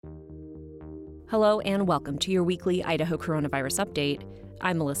Hello and welcome to your weekly Idaho Coronavirus Update.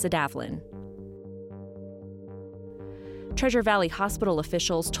 I'm Melissa Davlin. Treasure Valley Hospital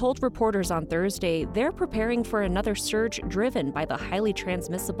officials told reporters on Thursday they're preparing for another surge driven by the highly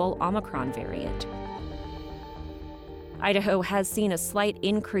transmissible Omicron variant. Idaho has seen a slight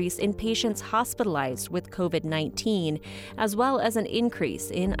increase in patients hospitalized with COVID-19, as well as an increase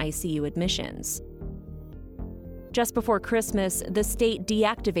in ICU admissions. Just before Christmas, the state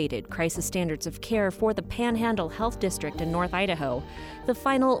deactivated crisis standards of care for the Panhandle Health District in North Idaho, the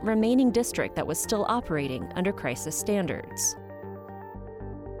final remaining district that was still operating under crisis standards.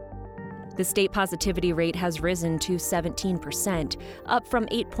 The state positivity rate has risen to 17%, up from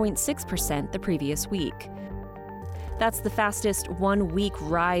 8.6% the previous week. That's the fastest one-week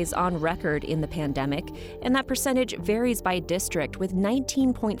rise on record in the pandemic, and that percentage varies by district, with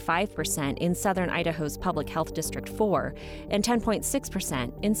 19.5% in southern Idaho's Public Health District 4 and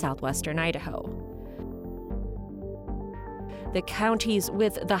 10.6% in southwestern Idaho. The counties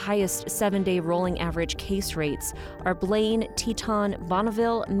with the highest 7-day rolling average case rates are Blaine, Teton,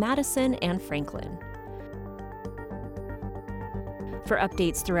 Bonneville, Madison, and Franklin. For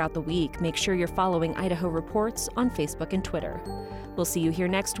updates throughout the week, make sure you're following Idaho Reports on Facebook and Twitter. We'll see you here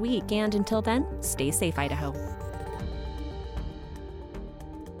next week, and until then, stay safe, Idaho.